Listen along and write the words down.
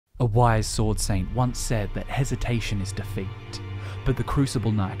A wise sword saint once said that hesitation is defeat, but the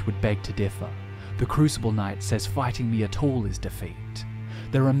Crucible Knight would beg to differ. The Crucible Knight says fighting me at all is defeat.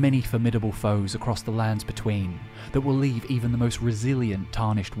 There are many formidable foes across the lands between that will leave even the most resilient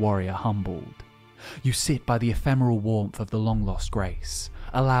Tarnished warrior humbled. You sit by the ephemeral warmth of the long-lost grace,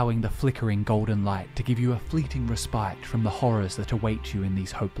 allowing the flickering golden light to give you a fleeting respite from the horrors that await you in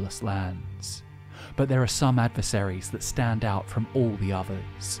these hopeless lands. But there are some adversaries that stand out from all the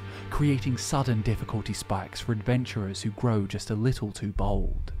others, creating sudden difficulty spikes for adventurers who grow just a little too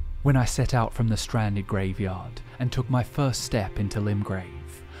bold. When I set out from the stranded graveyard and took my first step into Limgrave,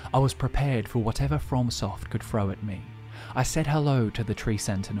 I was prepared for whatever FromSoft could throw at me. I said hello to the Tree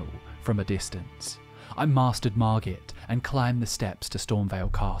Sentinel from a distance. I mastered Margit and climbed the steps to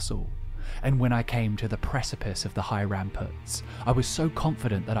Stormvale Castle. And when I came to the precipice of the high ramparts, I was so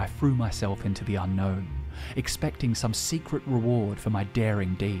confident that I threw myself into the unknown, expecting some secret reward for my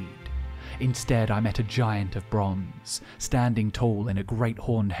daring deed. Instead, I met a giant of bronze, standing tall in a great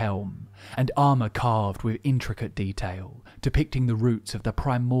horned helm, and armour carved with intricate detail, depicting the roots of the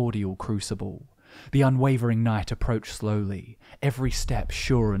primordial Crucible. The unwavering knight approached slowly, every step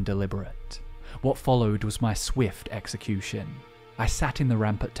sure and deliberate. What followed was my swift execution. I sat in the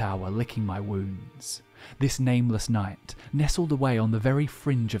rampart tower licking my wounds. This nameless knight, nestled away on the very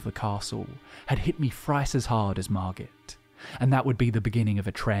fringe of the castle, had hit me thrice as hard as Margit, and that would be the beginning of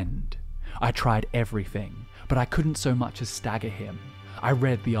a trend. I tried everything, but I couldn't so much as stagger him. I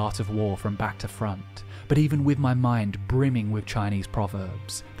read the art of war from back to front, but even with my mind brimming with Chinese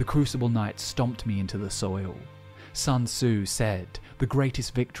proverbs, the Crucible Knight stomped me into the soil. Sun Tzu said, "The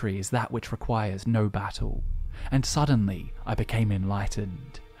greatest victory is that which requires no battle." And suddenly, I became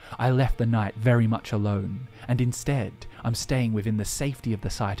enlightened. I left the night very much alone, and instead, I'm staying within the safety of the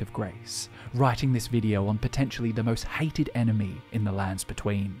Sight of Grace, writing this video on potentially the most hated enemy in the lands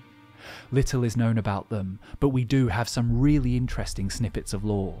between. Little is known about them, but we do have some really interesting snippets of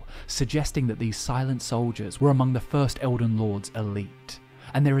lore, suggesting that these silent soldiers were among the first Elden Lord's elite,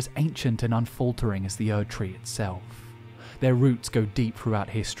 and they're as ancient and unfaltering as the Erdtree itself. Their roots go deep throughout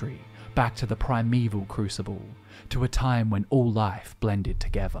history, back to the primeval Crucible, to a time when all life blended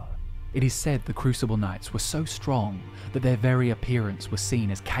together. It is said the Crucible Knights were so strong that their very appearance was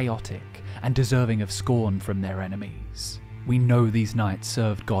seen as chaotic and deserving of scorn from their enemies. We know these knights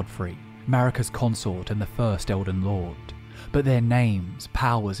served Godfrey, Marika's consort and the first Elden Lord, but their names,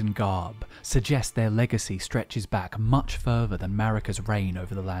 powers and garb suggest their legacy stretches back much further than Marika's reign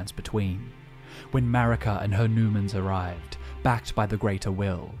over the lands between. When Marika and her Numans arrived, backed by the Greater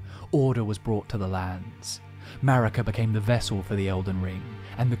Will, order was brought to the lands. Marika became the vessel for the Elden Ring,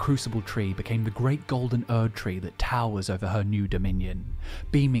 and the Crucible Tree became the great golden Erdtree that towers over her new dominion,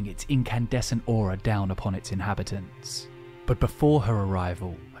 beaming its incandescent aura down upon its inhabitants. But before her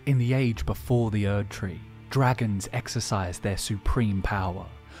arrival, in the age before the Erdtree, dragons exercised their supreme power,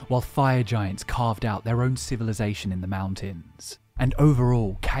 while fire giants carved out their own civilization in the mountains, and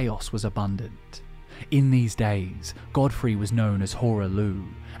overall chaos was abundant. In these days, Godfrey was known as Hoarah-Loux,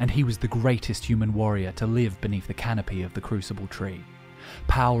 and he was the greatest human warrior to live beneath the canopy of the Crucible Tree.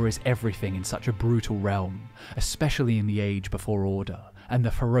 Power is everything in such a brutal realm, especially in the age before Order, and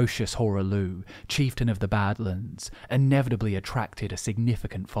the ferocious Hoarah-Loux, chieftain of the Badlands, inevitably attracted a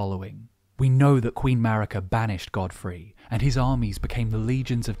significant following. We know that Queen Marika banished Godfrey, and his armies became the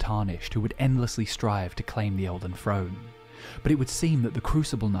legions of Tarnished who would endlessly strive to claim the Elden Throne. But it would seem that the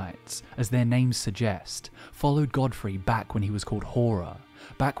Crucible Knights, as their names suggest, followed Godfrey back when he was called Hoarah,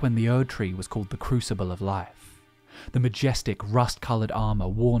 back when the Erdtree was called the Crucible of Life. The majestic rust-coloured armour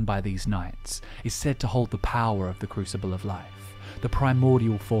worn by these knights is said to hold the power of the Crucible of Life, the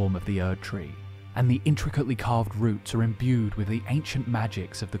primordial form of the Erdtree, and the intricately carved roots are imbued with the ancient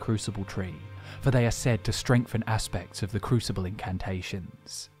magics of the Crucible Tree, for they are said to strengthen aspects of the Crucible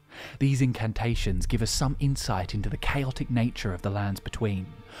incantations. These incantations give us some insight into the chaotic nature of the lands between,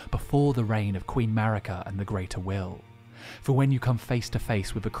 before the reign of Queen Marika and the Greater Will. For when you come face to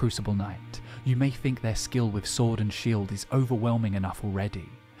face with a Crucible Knight, you may think their skill with sword and shield is overwhelming enough already,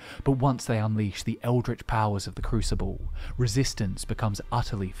 but once they unleash the eldritch powers of the Crucible, resistance becomes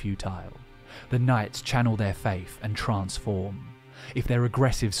utterly futile. The knights channel their faith and transform. If their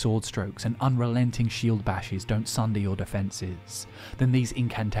aggressive sword strokes and unrelenting shield bashes don't sunder your defences, then these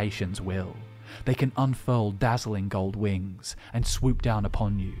incantations will. They can unfurl dazzling gold wings and swoop down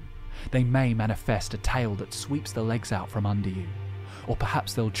upon you. They may manifest a tail that sweeps the legs out from under you, or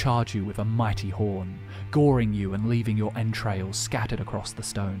perhaps they'll charge you with a mighty horn, goring you and leaving your entrails scattered across the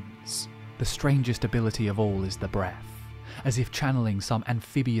stones. The strangest ability of all is the breath. As if channeling some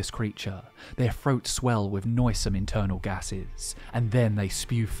amphibious creature, their throats swell with noisome internal gases, and then they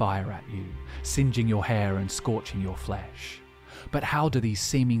spew fire at you, singeing your hair and scorching your flesh. But how do these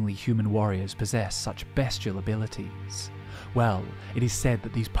seemingly human warriors possess such bestial abilities? Well, it is said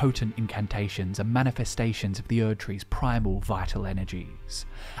that these potent incantations are manifestations of the Erdtree's primal vital energies,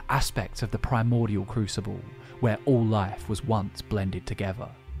 aspects of the primordial crucible, where all life was once blended together.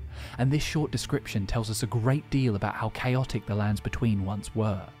 And this short description tells us a great deal about how chaotic the lands between once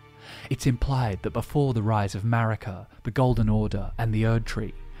were. It's implied that before the rise of Marika, the Golden Order, and the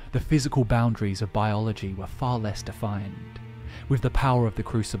Erdtree, the physical boundaries of biology were far less defined. With the power of the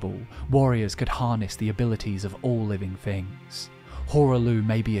Crucible, warriors could harness the abilities of all living things. Hoarah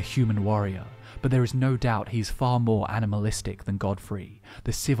may be a human warrior, but there is no doubt he is far more animalistic than Godfrey,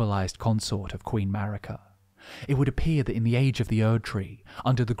 the civilized consort of Queen Marika. It would appear that in the age of the Erdtree,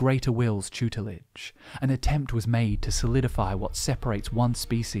 under the Greater Will's tutelage, an attempt was made to solidify what separates one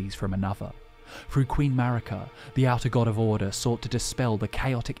species from another. Through Queen Marika, the Outer God of Order sought to dispel the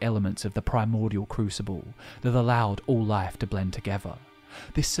chaotic elements of the primordial crucible that allowed all life to blend together.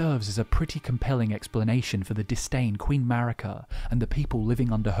 This serves as a pretty compelling explanation for the disdain Queen Marika and the people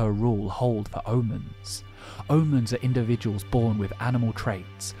living under her rule hold for omens. Omens are individuals born with animal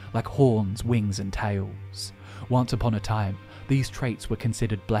traits like horns, wings and tails. Once upon a time, these traits were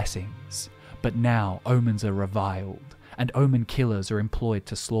considered blessings, but now omens are reviled, and omen killers are employed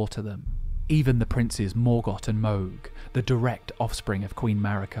to slaughter them. Even the princes Morgoth and Mohg, the direct offspring of Queen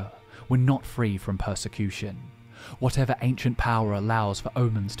Marika, were not free from persecution. Whatever ancient power allows for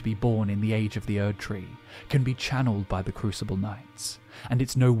omens to be born in the age of the Erdtree can be channeled by the Crucible Knights, and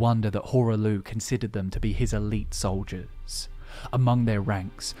it's no wonder that Hoarah considered them to be his elite soldiers. Among their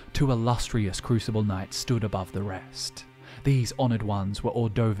ranks, two illustrious Crucible Knights stood above the rest. These honoured ones were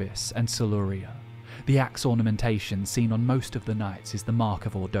Ordovis and Siluria. The axe ornamentation seen on most of the knights is the mark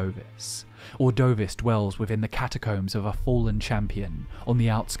of Ordovis. Ordovis dwells within the catacombs of a fallen champion on the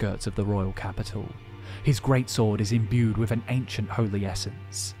outskirts of the royal capital. His greatsword is imbued with an ancient holy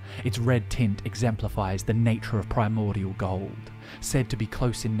essence. Its red tint exemplifies the nature of primordial gold, said to be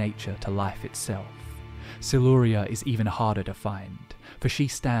close in nature to life itself. Siluria is even harder to find, for she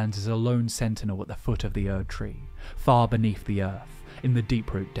stands as a lone sentinel at the foot of the Erdtree, far beneath the earth, in the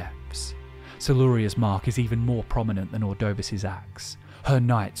deep-root depths. Siluria's mark is even more prominent than Ordovis's axe. Her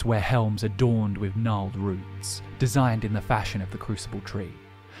knights wear helms adorned with gnarled roots, designed in the fashion of the Crucible tree.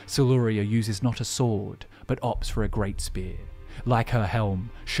 Siluria uses not a sword, but opts for a great spear. Like her helm,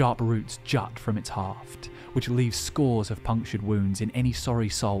 sharp roots jut from its haft, which leaves scores of punctured wounds in any sorry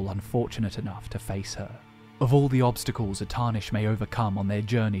soul unfortunate enough to face her. Of all the obstacles a Tarnish may overcome on their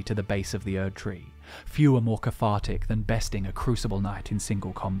journey to the base of the Erdtree, few are more cathartic than besting a Crucible Knight in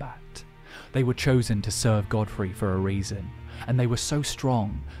single combat. They were chosen to serve Godfrey for a reason, and they were so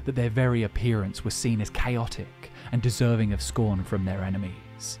strong that their very appearance was seen as chaotic and deserving of scorn from their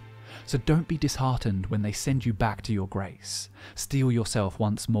enemies. So don't be disheartened when they send you back to your grace. Steel yourself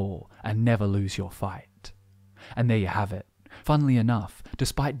once more and never lose your fight. And there you have it. Funnily enough,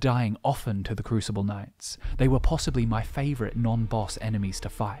 despite dying often to the Crucible Knights, they were possibly my favourite non-boss enemies to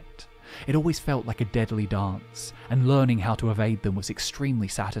fight. It always felt like a deadly dance, and learning how to evade them was extremely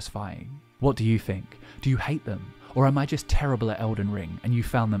satisfying. What do you think? Do you hate them? Or am I just terrible at Elden Ring and you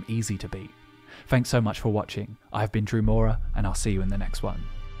found them easy to beat? Thanks so much for watching. I've been Drew Mora, and I'll see you in the next one.